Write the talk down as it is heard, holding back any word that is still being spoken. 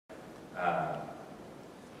Um,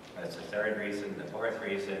 that's the third reason. The fourth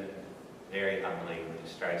reason, very humbly,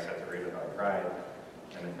 strikes at the root of our pride.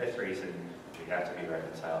 And the fifth reason, we have to be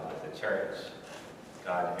reconciled with the church,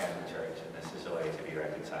 God and the church, and this is a way to be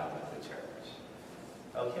reconciled with the church.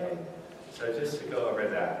 Okay, so just to go over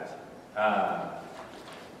that.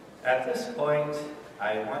 At this point,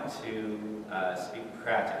 I want to speak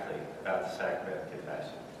practically about the sacrament of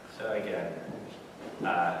confession. So again,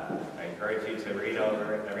 I encourage you to read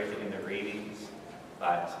over everything in the readings,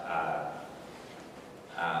 but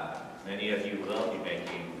many of you will be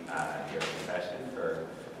making your confession for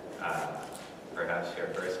perhaps your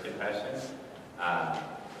first confession.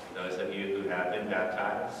 Those of you who have been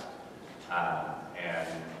baptized, and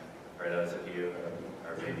for those of you,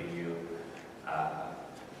 or maybe you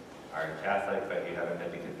are Catholic but you haven't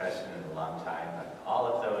been to confession in a long time, but all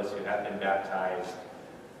of those who have been baptized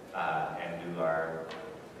and who are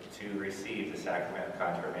to receive the sacrament of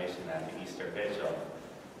confirmation at the Easter Vigil,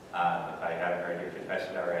 if I haven't heard your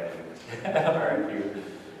confession already,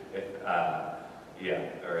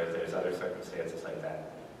 or if there's other circumstances like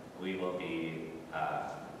that, we will be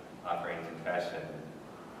offering confession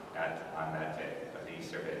on that day of the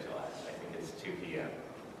Easter Vigil. I think it's 2 p.m.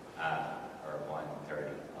 Or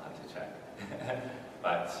 1:30. I'll have to check.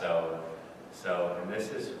 But and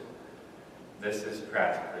this is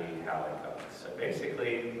practically how it goes. So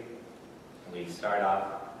basically, we start off.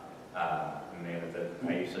 I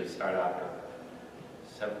usually start off with.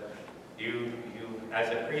 So you as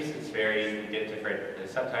a priest, it's very, you get different.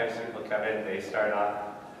 Sometimes people come in, they start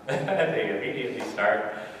off. They immediately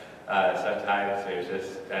start. Sometimes there's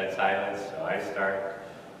just dead silence, so I start.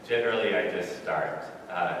 Generally, I just start,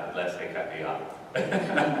 unless they cut me off.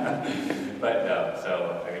 But no,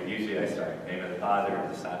 so I mean, usually I start in the name of the Father, and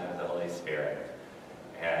the Son, and the Holy Spirit.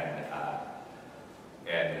 And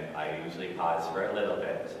I usually pause for a little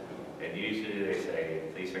bit. And usually they say,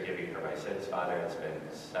 please forgive me for my sins, Father. It's been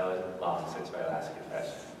so long since my last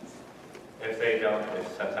confession. If they don't,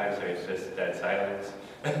 sometimes there's just dead silence.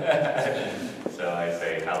 So I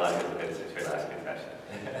say, how long has it been since your last confession?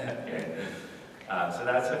 Okay. So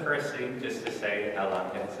that's the first thing, just to say how long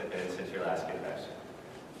has it been since your last confession.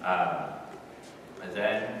 And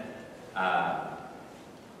then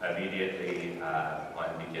immediately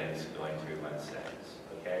one begins going through one's sins.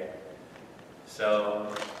 Okay?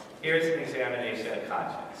 So here's an examination of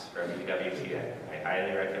conscience from EWTN. I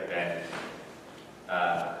highly recommend,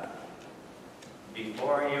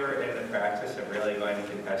 before you're in the practice of really going to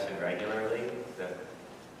confession regularly,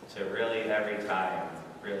 to really every time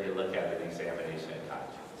really look at an examination of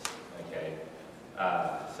conscience. Okay,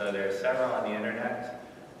 so there's several on the internet.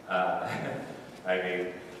 I mean,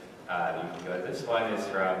 you can go. This one is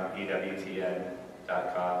from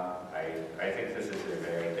EWTN.com. I think this is a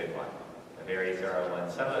very good one, a very thorough one.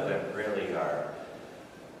 Some of them really are,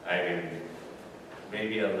 I mean,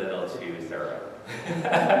 maybe a little too thorough.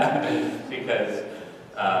 Because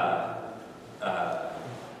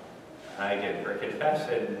again, for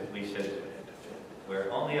confession, we're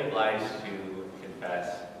only obliged to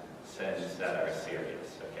confess sins that are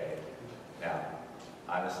serious, okay? Now,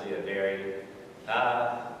 honestly,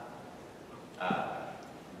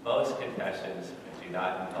 most confessions do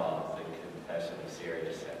not involve the confession of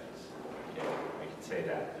serious sins, okay? We can say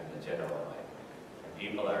that in the general way. And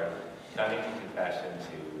people are coming to confession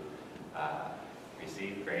to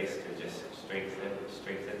receive grace to just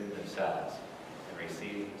strengthen themselves, and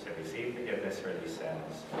receive forgiveness for these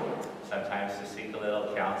sins. Sometimes to seek a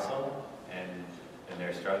little counsel in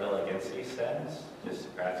their struggle against these sins,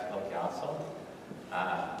 just practical counsel.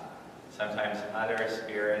 Sometimes other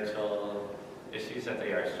spiritual issues that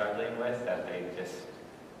they are struggling with, that they just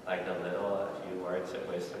like a few words of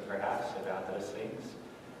wisdom perhaps about those things.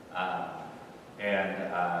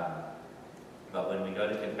 But when we go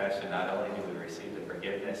to confession, not only do we receive the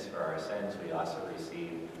forgiveness for our sins, we also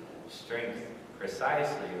receive strength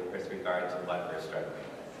precisely with regard to what we're struggling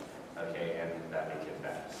with, okay, and that we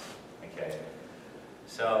confess, okay.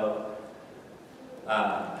 So,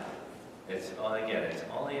 it's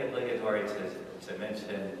only obligatory to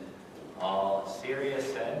mention all serious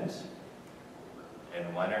sins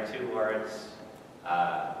in one or two words.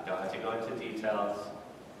 You don't have to go into details.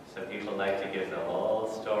 Some people like to give the whole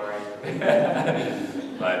story,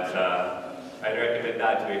 but I'd recommend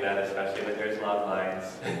not doing that, especially when there's long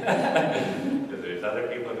lines, because there's other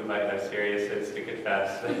people who might have serious sins to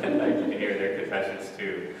confess, and I can hear their confessions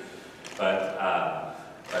too. But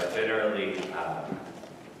generally,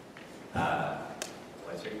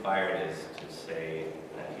 what's required is to say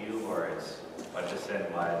a few words, what the sin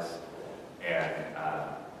was, and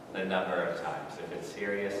the number of times. If it's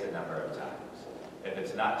serious, the number of times. If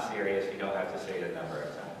it's not serious, you don't have to say it a number of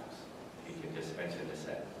times. You can just mention the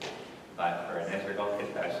sin. But for an integral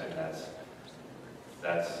confession,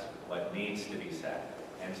 that's what needs to be said.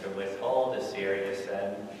 And to withhold a serious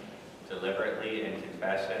sin deliberately in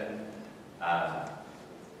confession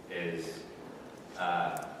is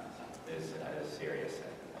a serious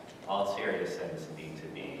sin. All serious sins need to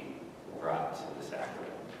be brought to the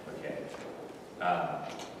sacrament. Okay.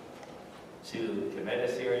 To commit a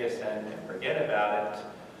serious sin and forget about it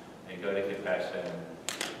and go to confession.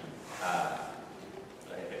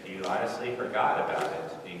 If you honestly forgot about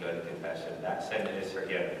it and you go to confession, that sin is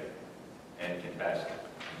forgiven in confession.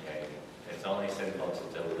 Okay? It's only sinful to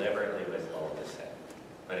deliberately withhold the sin.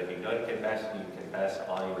 But if you go to confession, you confess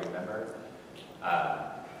all you remember,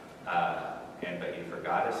 but you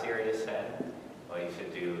forgot a serious sin, what you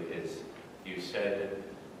should do is you should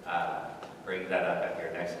bring that up at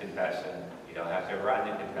your next confession. You don't have to run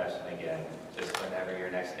to confession again. Just whenever your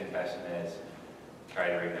next confession is, try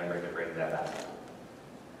to remember to bring that up.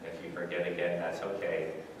 If you forget again, that's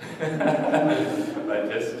okay. But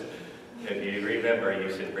just, if you remember, you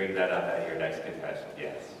should bring that up at your next confession,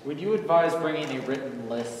 yes. Would you advise bringing a written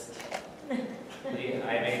list? I mean,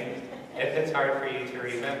 if it's hard for you to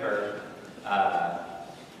remember,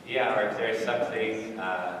 or if there's something,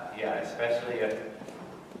 especially if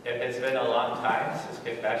it's been a long time since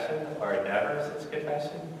confession, or never since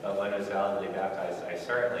confession, but when I was validly baptized, I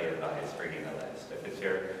certainly advise bringing a list. If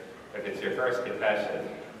it's your first confession,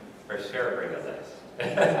 for sure bring a list.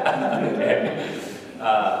 Okay.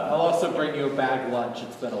 I'll also bring you a bag lunch.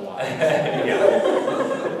 It's been a while.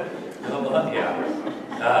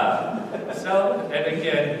 So, and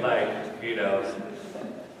again,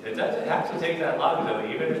 it doesn't have to take that long, though,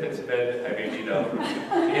 even if it's been,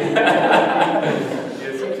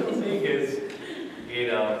 the essential thing is,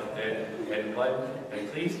 and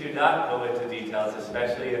please do not go into details,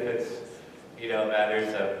 especially if it's,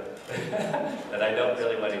 matters of, that I don't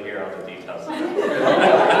really want to hear all the details about.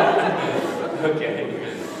 Okay.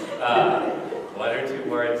 1 or 2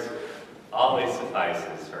 words always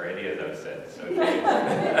suffices for any of those sins, okay?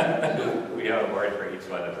 We have a word for each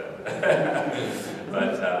one of them.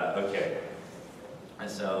 But, okay.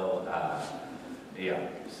 So,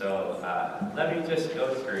 let me just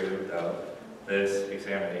go through, though, this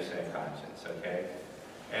examination of conscience, okay?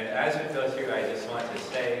 And as we go through, I just want to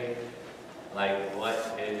say,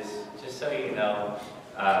 what is, just so you know,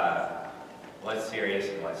 what's serious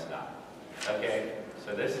and what's not, okay?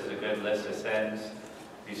 So this is a good list of sins.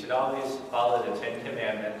 You should always follow the 10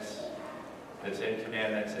 Commandments. The 10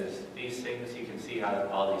 Commandments is these things, you can see how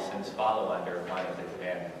all these sins follow under one of the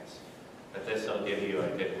commandments. But this will give you a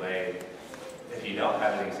good way, if you don't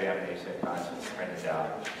have an examination of conscience printed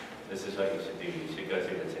out, this is what you should do. You should go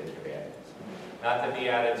through the 10 Commandments. Not the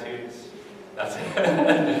Beatitudes. That's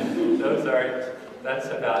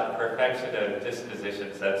about perfection of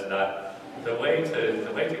dispositions. That's not, the way to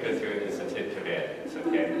go through it is the 10 Commandments,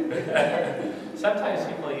 okay? Sometimes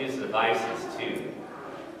people use the vices too.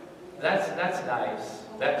 That's nice.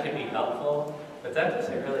 That can be helpful, but that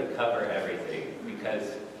doesn't really cover everything,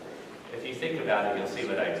 because if you think about it, you'll see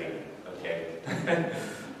what I mean, okay?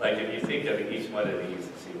 If you think of each one of these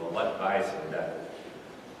and see, well, what vice would that?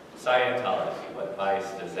 Scientology, what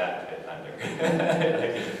vice does that fit under?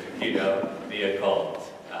 The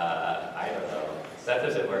occult. I don't know. That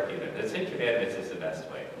doesn't work either. The 10 Commandments is the best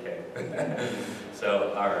way, okay?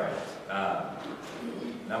 So, all right.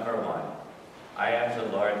 Number 1. I am the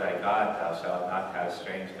Lord thy God, thou shalt not have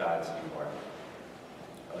strange gods before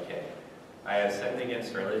me. Okay. I have sinned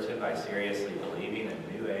against religion by seriously believing in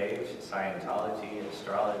New Age, Scientology,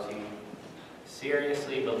 astrology,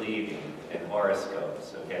 seriously believing in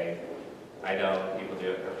horoscopes, okay? I know people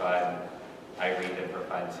do it for fun. I read them for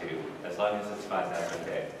fun too. As long as it's fun, that's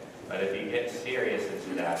okay. But if you get serious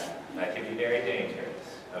into that, that can be very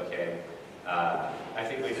dangerous, okay? I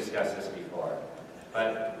think we discussed this before.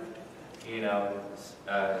 But,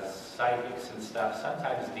 psychics and stuff,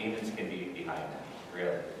 sometimes demons can be behind them,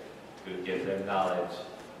 really, who give them knowledge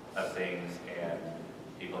of things, and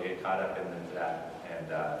people get caught up in that, and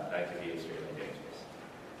that can be extremely dangerous.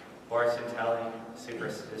 Fortune telling,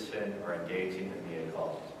 superstition, or engaging in the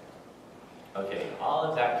occult. Okay, all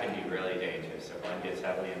of that can be really dangerous if one gets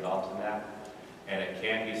heavily involved in that, and it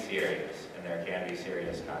can be serious, and there can be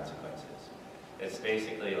serious consequences. It's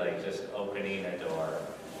basically like just opening a door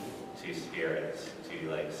to spirits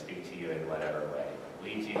to speak to you in whatever way.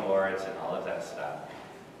 Ouija boards and all of that stuff.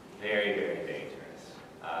 Very, very dangerous.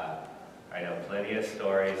 I know plenty of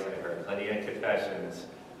stories, I've heard plenty of confessions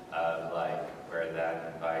of where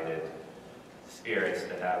that invited spirits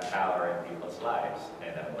to have power in people's lives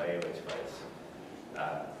in a way which was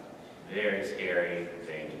Very scary,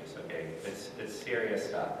 dangerous, okay? It's serious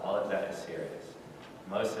stuff. All of that is serious.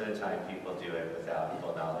 Most of the time people do it without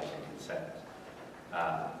full knowledge and consent.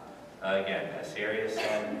 Again, a serious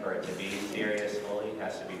sin, for it to be serious fully,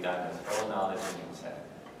 has to be done with full knowledge and consent.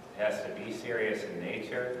 It has to be serious in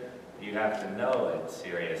nature. You have to know it's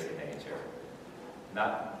serious in nature.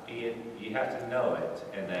 You have to know it,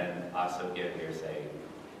 and then also give your say.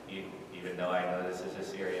 Even though I know this is a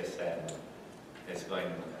serious sin, I'm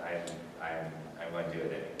going to do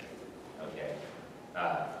it anyway. Okay.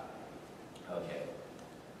 Okay.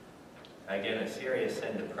 Again, a serious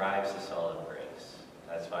sin deprives the soul of grace.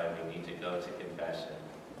 That's why we need to go to confession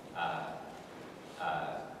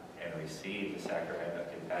and receive the sacrament of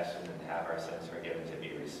confession and have our sins forgiven to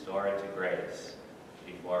be restored to grace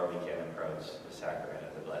before we can approach the sacrament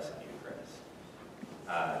of the Blessed Eucharist.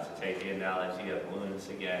 To take the analogy of wounds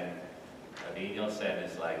again, a venial sin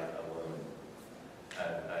is like a wound. A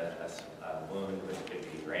wound which could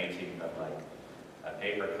be ranging from like a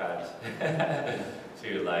paper cut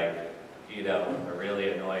to like, a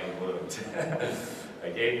really annoying wound, a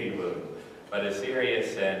gaping wound. But a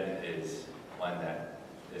serious sin is one that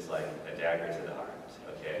is like a dagger to the heart,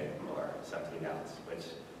 okay, or something else, which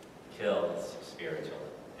kills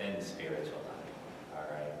in spiritual life, all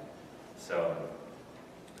right? So,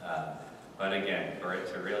 but again, for it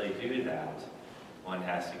to really do that, one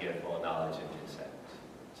has to get full knowledge and consent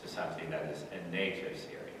to something that is in nature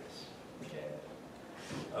serious, okay?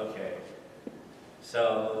 Okay.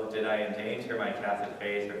 So, did I endanger my Catholic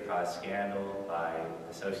faith or cause scandal by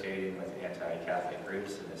associating with anti-Catholic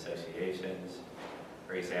groups and associations?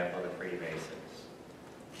 For example, the Freemasons.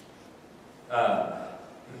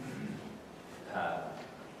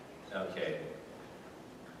 Okay.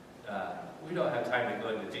 We don't have time to go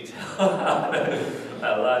into detail on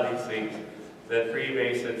a lot of these things. The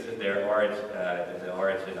Freemasons, their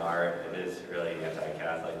origin are, it is really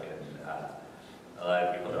anti-Catholic, and a lot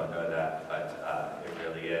of people don't know that, but it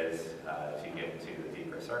really is if you get into the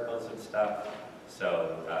deeper circles and stuff.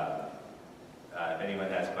 So if anyone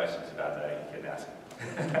has questions about that, you can ask them.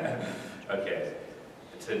 Okay,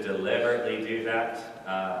 to deliberately do that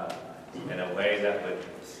in a way that would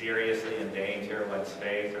seriously endanger one's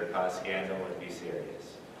faith or cause scandal would be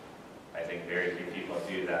serious. I think very few people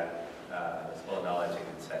do that with full knowledge and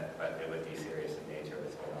consent, but it would be serious in nature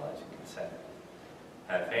with full knowledge and consent.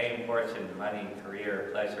 Have fame, fortune, money, career,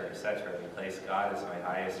 pleasure, etc. We place God as my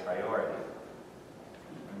highest priority.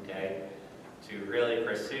 Okay? To really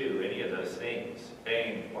pursue any of those things,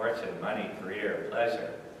 fame, fortune, money, career,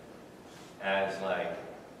 pleasure, as like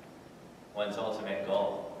one's ultimate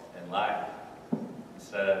goal in life,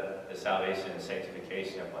 instead of the salvation and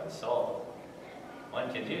sanctification of one's soul.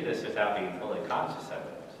 One can do this without being fully conscious of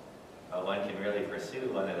it, but one can really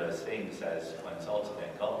pursue one of those things as one's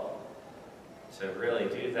ultimate goal. To really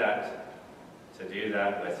do that,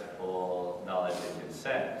 with full knowledge and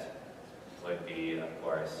consent would be, of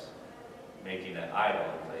course, making an idol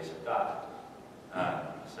in place of God.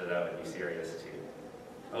 So that would be serious too.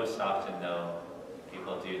 Most often, though,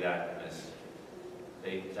 people do that because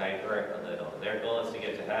they divert a little. Their goal is to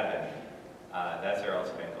get to heaven. That's their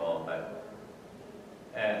ultimate goal, but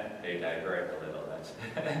they divert a little. That's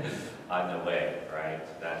on the way, right?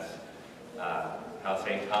 That's how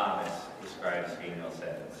St. Thomas describes venial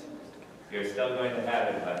sins. You're still going to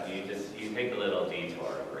heaven, but you take a little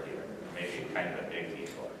detour over here, maybe kind of a big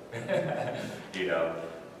detour,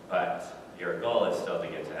 But your goal is still to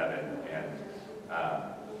get to heaven, and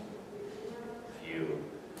if you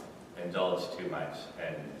indulge too much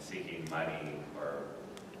in seeking money or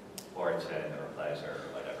fortune or pleasure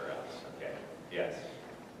or whatever else, okay? Yes?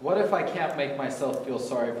 What if I can't make myself feel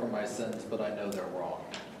sorry for my sins, but I know they're wrong?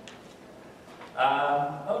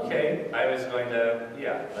 Okay, I was going to,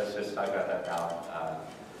 let's just talk about that now.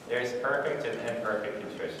 There's perfect and imperfect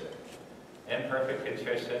contrition. Imperfect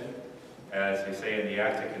contrition, as we say in the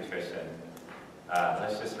act of contrition,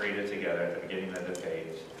 let's just read it together at the beginning of the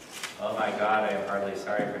page. Oh my God, I am heartily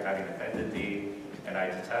sorry for having offended thee, and I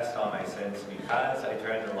detest all my sins because I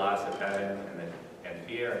dread the loss of heaven and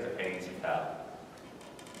fear of the pains of hell.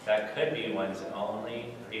 That could be one's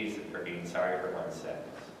only reason for being sorry for one's sins.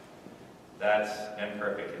 That's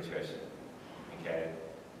imperfect contrition, okay?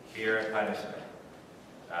 Fear of punishment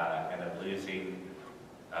and of losing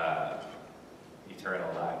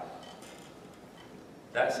eternal life.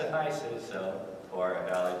 That suffices, though, for a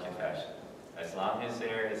valid confession, as long as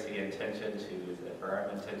there is the firm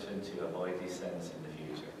intention to avoid these sins in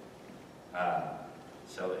the future.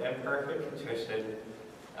 So imperfect contrition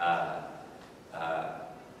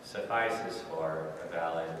suffices for a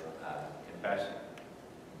valid confession,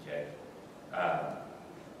 okay?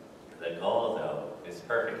 The goal, though, is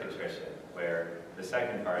perfect contrition, where the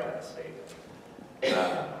second part of that statement,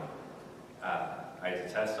 I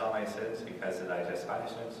detest all my sins because of thy just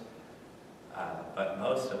punishments, but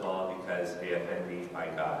most of all because they offend thee, my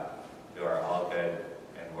God, who are all good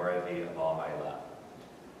and worthy of all my love.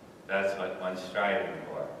 That's what one's striving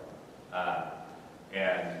for.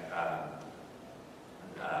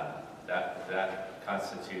 That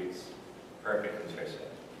constitutes perfect contrition.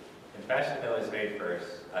 Confession, though, is made for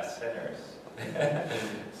us sinners.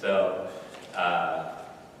 So,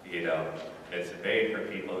 it's made for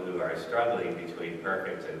people who are struggling between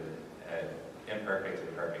perfect and imperfect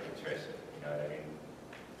and perfect contrition. You know what I mean?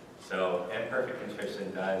 So, imperfect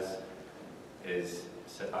contrition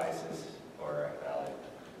suffices for a valid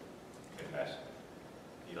confession.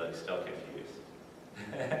 You look still confused.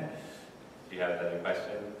 Do you have another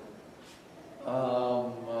question?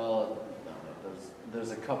 Well, no,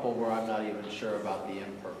 there's a couple where I'm not even sure about the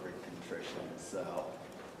imperfect contrition, so.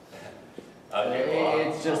 Okay, well,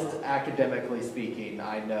 It's just academically speaking,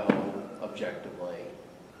 I know objectively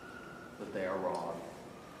that they are wrong.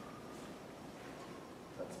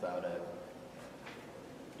 That's about it.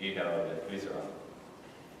 you know that who's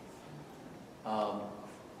wrong.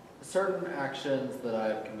 Certain actions that I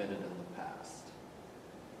have committed in the past.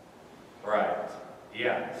 Right.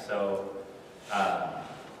 Yeah. So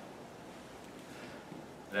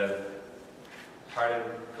the part of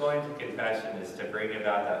going to confession is to bring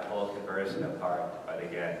about that full conversion of heart. But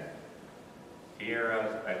again, we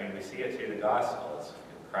see it through the Gospels.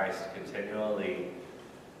 Christ continually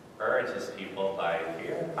urges people by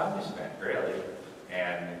fear of punishment, really,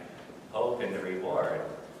 and hope in the reward,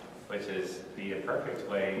 which is the imperfect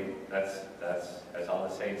way. That's as all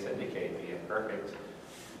the saints indicate, the imperfect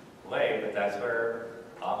way, but that's where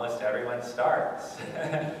almost everyone starts.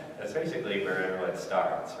 That's basically where everyone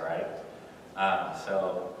starts, right?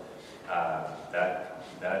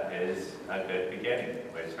 That is a good beginning,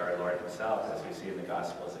 which our Lord himself, as we see in the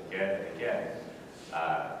Gospels again and again,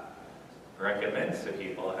 recommends to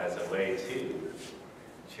people as a way to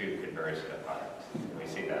true conversion of heart. We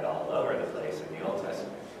see that all over the place in the Old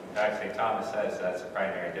Testament. In fact, St. Thomas says that's the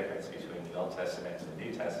primary difference between the Old Testament and the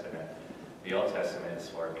New Testament. The Old Testament is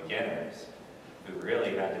for beginners who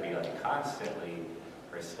really had to be constantly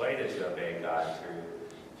persuaded to obey God through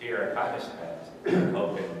fear of punishment,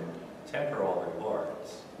 hope in temporal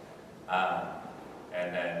rewards.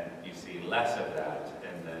 And then you see less of that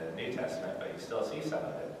in the New Testament, but you still see some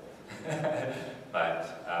of it. But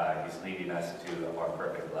he's leading us to a more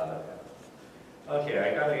perfect love of him. Okay,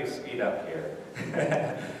 I gotta speed up here.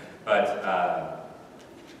 But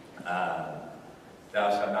thou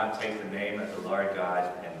shalt not take the name of the Lord God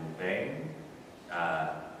in vain.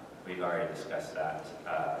 We've already discussed that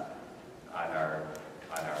on our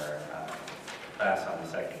class on the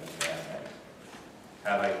second commandment.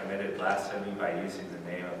 Have I committed blasphemy by using the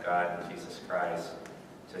name of God and Jesus Christ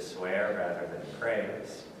to swear rather than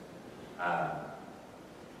praise?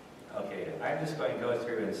 Okay, I'm just going to go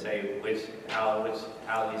through and say how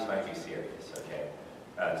these might be serious, okay,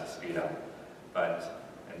 to speed up,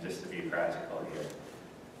 and just to be practical here.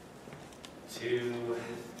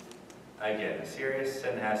 Again, a serious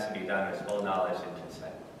sin has to be done with full knowledge and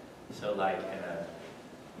consent. So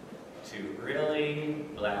to really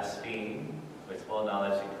blaspheme with full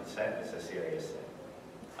knowledge and consent is a serious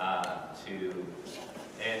sin.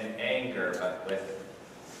 In anger, but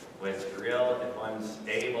with real, if one's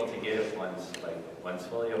able to give, one's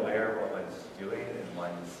fully aware of what one's doing,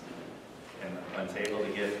 and one's able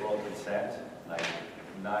to give full consent,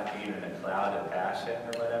 not even a cloud of passion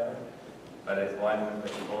or whatever. But if one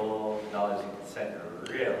with full knowledge and consent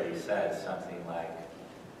really says something like,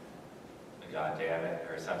 God damn it,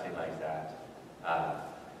 or something like that,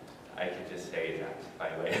 I could just say that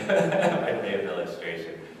by way of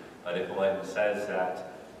illustration. But if one says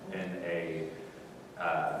that in a,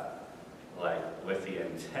 with the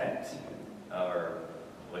intent, or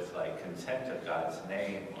with contempt of God's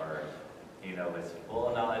name, or, with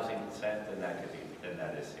full knowledge and consent, then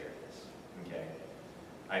that is serious, okay?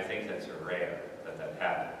 I think that's rare that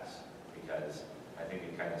happens, because I think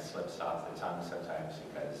it kind of slips off the tongue sometimes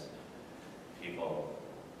because people,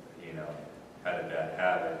 had a bad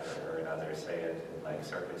habit or others say it in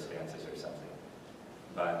circumstances or something.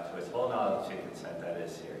 But with full knowledge and consent, that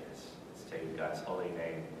is serious. It's taking God's holy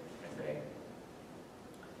name in vain.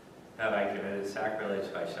 Have I committed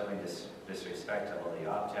sacrilege by showing disrespect to holy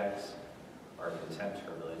objects, or contempt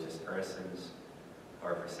for religious persons,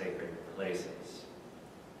 or for sacred places?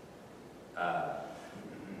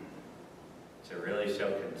 To really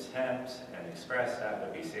show contempt and express that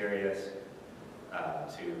would be serious.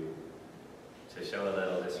 To to show a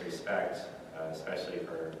little disrespect, especially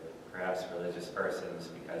for perhaps religious persons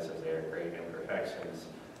because of their great imperfections,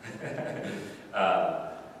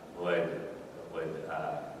 would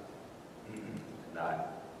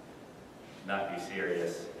not be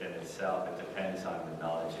serious in itself. It depends on the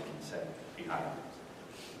knowledge and consent behind it.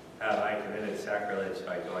 Have I committed sacrilege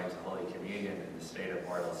by going to Holy Communion in the state of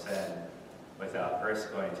mortal sin without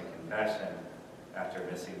first going to confession after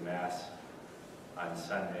missing Mass on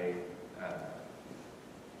Sunday,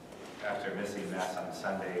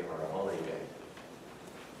 or a holy day?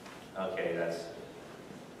 Okay, that's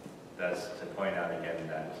to point out again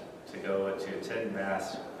that to go to attend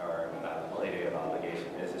Mass or a holy day of obligation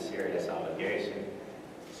is a serious obligation.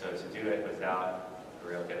 So to do it without a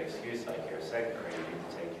real good excuse, like you're sick or you need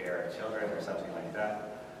to take care of children or something like that,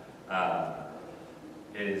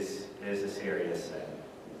 is a serious sin.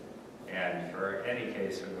 And for any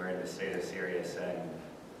case, when we're in the state of serious sin,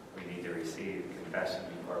 we need to receive confession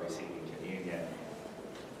before receiving communion.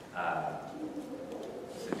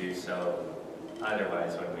 To do so,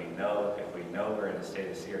 otherwise, if we know we're in a state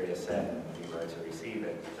of serious sin, and we were to receive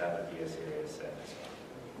it, that would be a serious sin as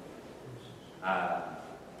well.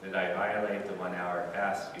 Did I violate the 1 hour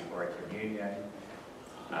fast before communion?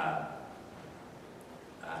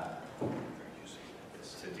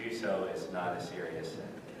 To do so is not a serious sin.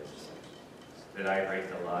 Did I break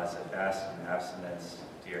the laws of fast and abstinence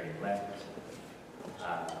during Lent?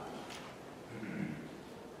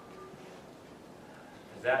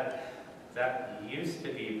 That used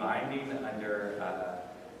to be binding under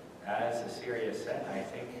as a serious sin. I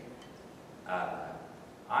think,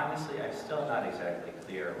 honestly, I'm still not exactly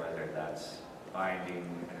clear whether that's binding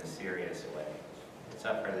in a serious way. It's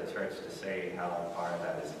up for the church to say how far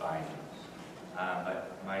that is binding.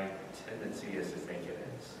 But my tendency is to think it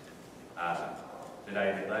is. Did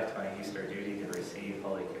I neglect my Easter duty to receive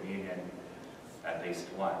Holy Communion at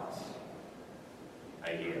least once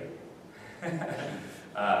a year?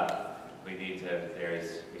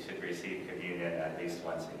 We should receive communion at least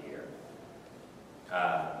once a year.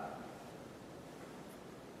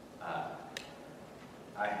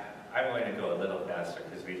 I'm going to go a little faster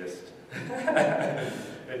because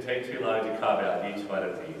it'd take too long to comment on each one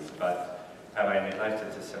of these, but have I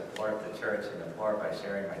neglected to support the church and the poor by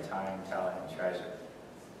sharing my time, talent, and treasure?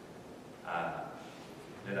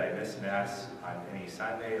 Did I miss Mass on any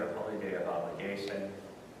Sunday or holy day of obligation?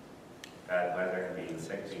 Bad weather and being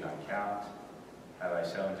sick do not count. Have I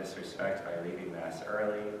shown disrespect by leaving Mass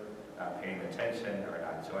early, not paying attention, or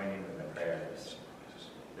not joining in the prayers?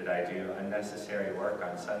 Did I do unnecessary work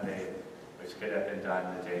on Sunday which could have been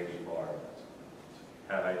done the day before?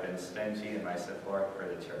 Have I been stingy in my support for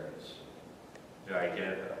the church? Do I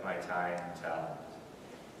give my time and talent?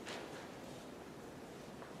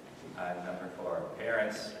 Number 4,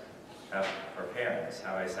 parents. For parents,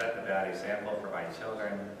 have I set the bad example for my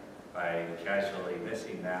children by casually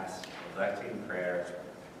missing Mass, neglecting prayer,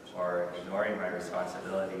 or ignoring my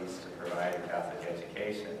responsibilities to provide a Catholic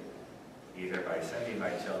education, either by sending my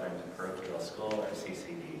children to parochial school or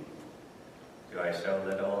CCD? Do I show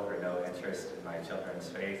little or no interest in my children's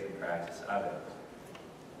faith and practice of it?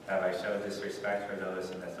 Have I showed disrespect for those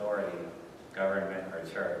in authority, government, or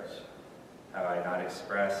church? Have I not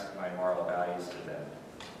expressed my moral values to them?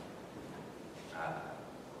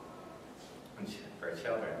 For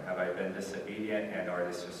children, have I been disobedient and or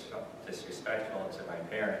disrespectful to my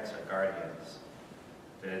parents or guardians?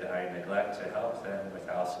 Did I neglect to help them with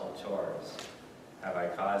household chores? Have I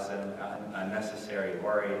caused them unnecessary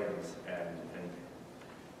worry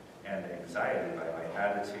and anxiety by my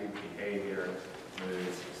attitude, behavior,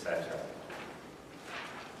 moods, etc.?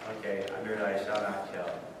 Okay, under I shall not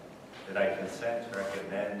kill. Did I consent,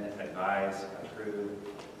 recommend, advise, approve,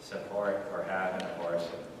 support, or have an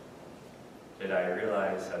abortion? Did I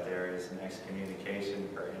realize that there is an excommunication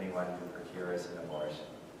for anyone who procures an abortion?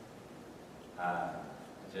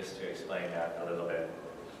 Just to explain that a little bit,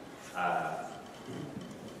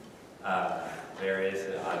 there is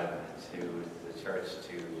an autonomy to the church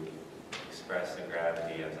to express the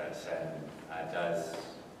gravity of that sin. Does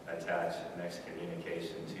attach an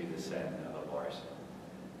excommunication to the sin of abortion,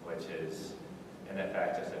 which is, in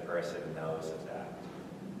effect, if the person knows of that.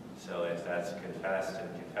 So if that's confessed in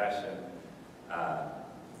confession,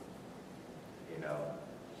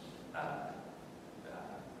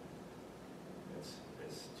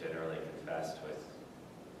 it's generally confessed with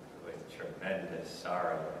tremendous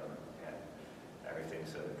sorrow and everything.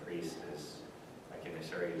 So the priest is, I can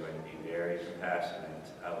assure you, going to be very compassionate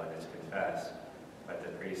when it's confessed. But the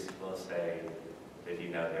priest will say, did you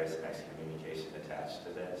know there's an excommunication attached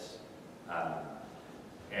to this?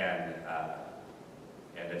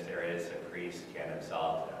 And if there is, a priest can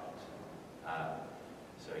absolve that.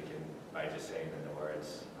 So he can, by just saying in the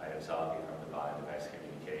words, I absolve you from the bond of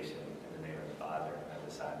excommunication in the name of the Father, and of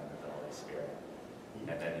the Son, and of the Holy Spirit.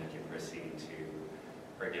 And then he can proceed to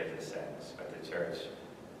forgive the sins. But the church,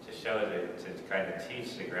 to kind of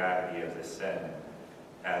teach the gravity of the sin,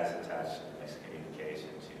 has attached excommunication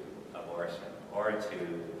to abortion, or to,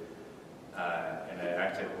 in an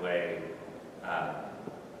active way,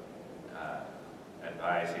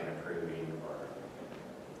 advising, approving, or,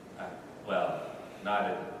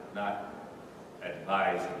 not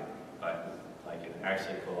advising, but like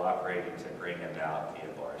actually cooperating to bring about the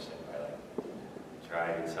abortion by like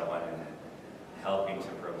driving someone and helping to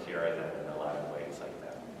procure them in a lot of ways like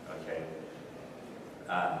that. Okay.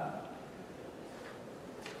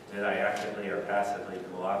 Did I actively or passively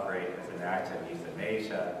cooperate with an act of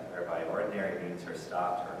euthanasia, whereby ordinary means are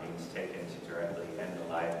stopped or means taken to directly end the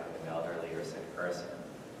life of an elderly or sick person?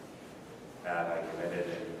 Have I committed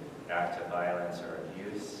an act of violence or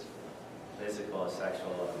abuse, physical,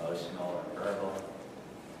 sexual, emotional, or verbal?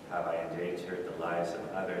 Have I endangered the lives of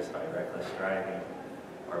others by reckless driving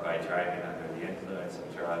or by driving under the influence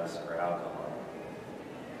of drugs or alcohol?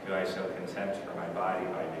 Do I show contempt for my body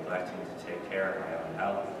by neglecting to take care of my own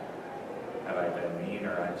health? Have I been mean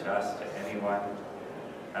or unjust to anyone?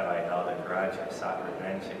 Have I held a grudge or sought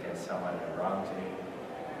revenge against someone who wronged me?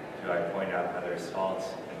 Do I point out others' faults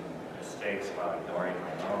and mistakes while ignoring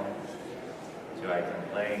my own? Do I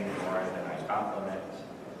complain more than I compliment?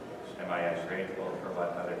 Am I ungrateful for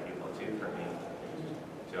what other people do for me?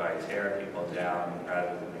 Do I tear people down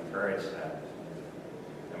rather than encourage them?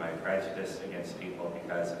 Am I prejudiced against people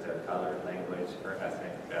because of their color, language, or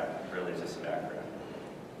ethnic, religious background?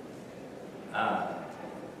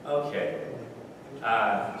 Okay.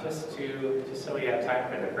 Just so we have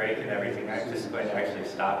time for the break and everything, I'm just going to actually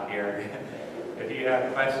stop here. If you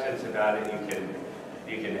have questions about it,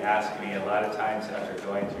 you can ask me. A lot of times after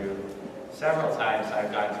going through, several times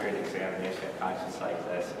I've gone through an examination of conscience like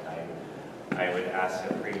this, and I would ask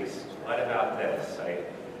the priest, what about this?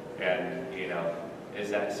 Is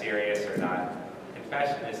that serious or not?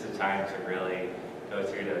 Confession is the time to really go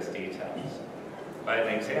through those details. But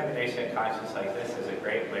an examination of conscience like this is a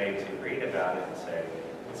great way to read about it and say,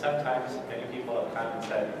 and sometimes many people have come and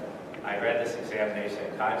said, I read this examination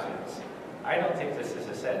of conscience. I don't think this is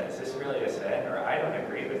a sin. Is this really a sin? Or I don't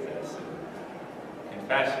agree with this. And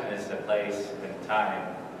confession is the place and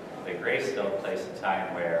time, the grace-filled place and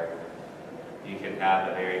time where you can have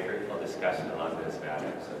a very fruitful discussion along those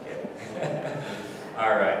matters, okay?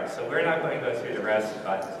 All right, so we're not going to go through the rest,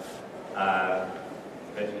 but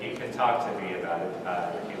you can talk to me about it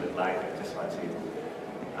if you would like. I just want to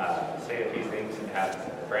say a few things and have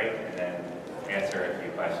a break and then answer a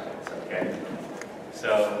few questions, okay?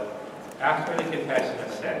 So after the confession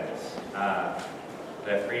of sins,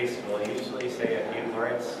 the priest will usually say a few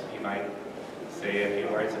words. He might say a few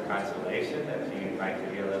words of consolation, he might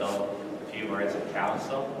give you a few words of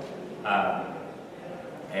counsel,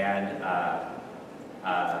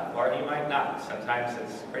 or he might not. Sometimes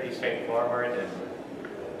it's pretty straightforward and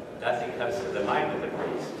nothing comes to the mind of the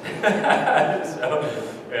priest.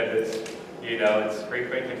 It's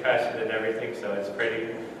frequent confession and everything, so it's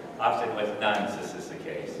pretty, often with nuns this is the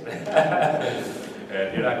case.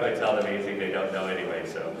 And you're not going to tell them anything they don't know anyway,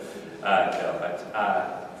 so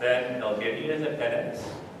then they'll give you the penance,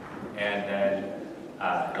 and then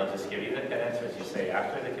they'll just give you the penance, which you say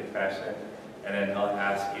after the confession, and then they'll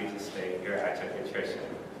ask you to state your act of contrition,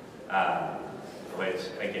 which,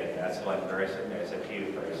 again, that's one version. There's a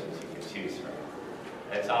few versions you can choose from.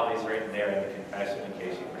 It's always written there in the confession in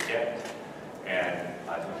case you forget, and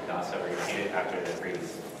you can also repeat it after the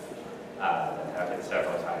priest. That happens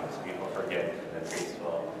several times. People forget, and the priest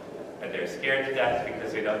will, and they're scared to death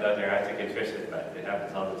because they don't know their act of contrition, but it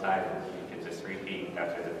happens all the time, and you can just repeat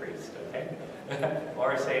after the priest, okay?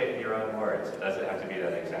 Or say it in your own words. It doesn't have to be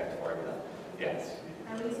that exact formula. Yes?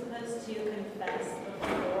 Are we supposed to confess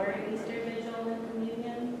before Easter Vigil and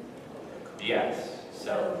Communion? Yes.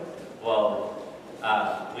 So, we'll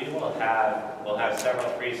have several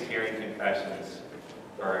priests hearing confessions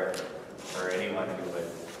for anyone who would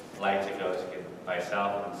like to go to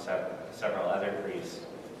myself and several other priests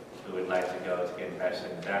who would like to go to confession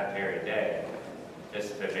that very day,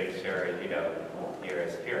 just to make sure you're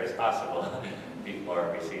as pure as possible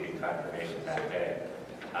before receiving confirmation that day.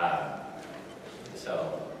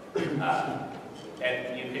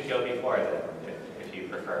 And you could go before then if you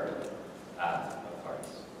prefer, of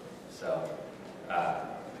course. So,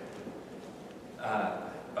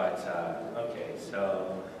 okay,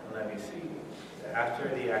 so let me see. After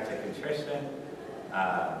the act of contrition,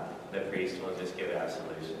 the priest will just give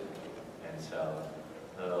absolution. And so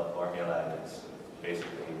the little formula is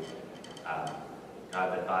basically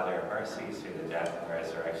God the Father of mercies, through the death and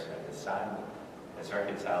resurrection of the Son, has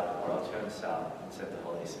reconciled the world to himself and sent the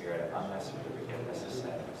Holy Spirit among us for the forgiveness of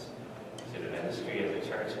sins. To the ministry of the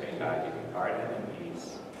church, may God give you pardon and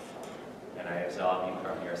peace. And I absolve you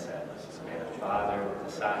from your sins. In the name of the Father,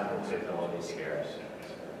 the Son, and the Holy Spirit.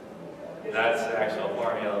 That's the actual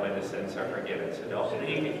formula when the sins are forgiven. So don't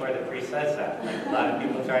leave before the priest says that, like a lot of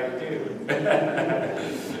people try to do.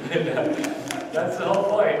 That's the whole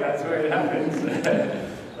point. That's where it happens.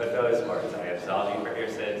 With those words, I absolve you from your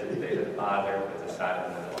sins in the name of the Father, with the Son,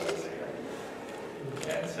 and the Holy Spirit.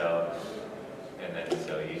 And so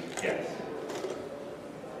yes.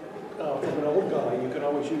 From an old guy, you can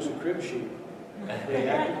always use a crib sheet. The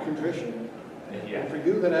act of contrition. Yeah. And for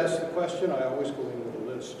you that asked the question, I always go in with a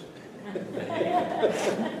list.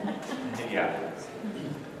 Yeah.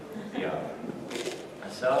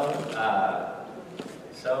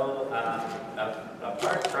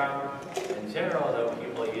 Apart from, in general, though,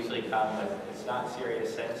 people usually come with, it's not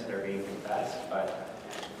serious sins that are being confessed, but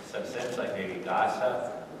some sins like maybe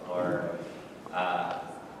gossip, or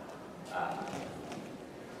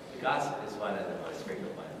gossip is one of the most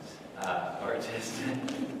frequent ones, or just,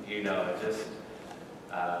 just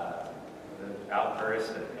the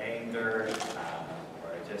outburst of anger,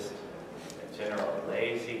 or just a general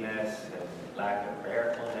laziness and lack of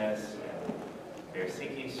prayerfulness, and they're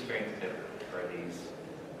seeking strength for these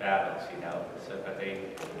battles, So, but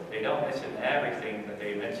they don't mention everything, but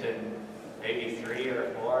they mention maybe 3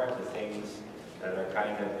 or 4 of the things that are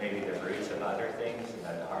kind of maybe the roots of other things, and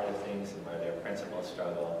at the heart of things, and where their principal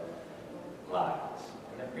struggle lies.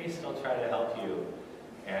 And the priest will try to help you,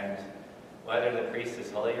 and whether the priest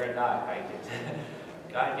is holy or not,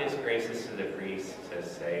 God gives graces to the priest to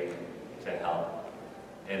save, to help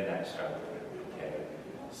in that struggle. Okay,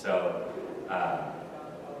 so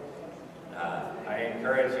I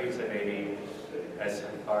encourage you to maybe, as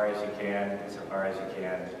far as you can,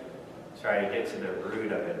 try to get to the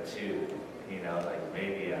root of it too. Like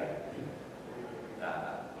maybe a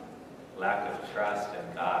lack of trust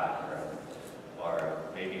in God, or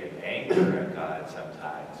maybe an anger at God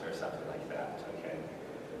sometimes, or something like that, okay?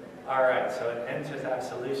 All right, so it ends with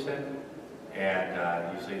absolution, and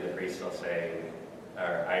usually the priest will say,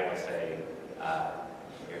 or I will say,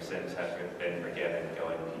 your sins have been forgiven, go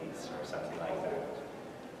in peace, or something like that.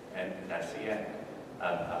 And that's the end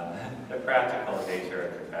of the practical nature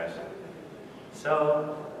of confession.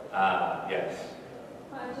 So, yes.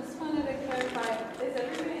 I just wanted to clarify, is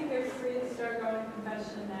everybody here free to start going to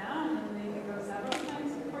confession now, and then they can go several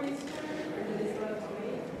times before you start, or do they still have to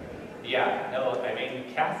wait? Yeah, no, I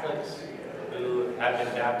mean, Catholics who have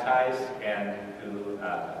been baptized and who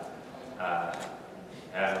have,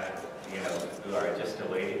 who are just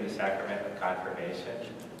awaiting the sacrament of confirmation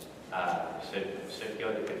should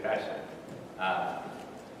go to confession.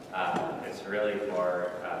 It's really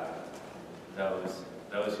for those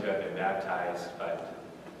who have been baptized but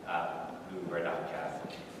who are not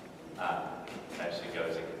Catholic. That should go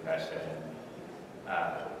to confession.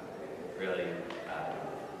 Really,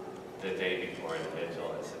 the day before the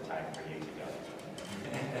vigil is the time for you to go.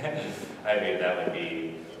 I mean, that would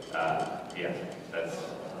be,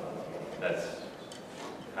 that's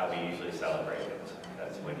how we usually celebrate it.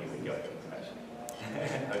 That's when you would go to confession.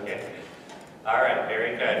 Okay. All right,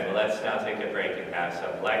 very good. Well, let's now take a break and have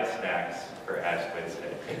some light snacks for Ash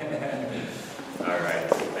Wednesday. All right,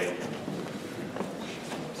 thank you.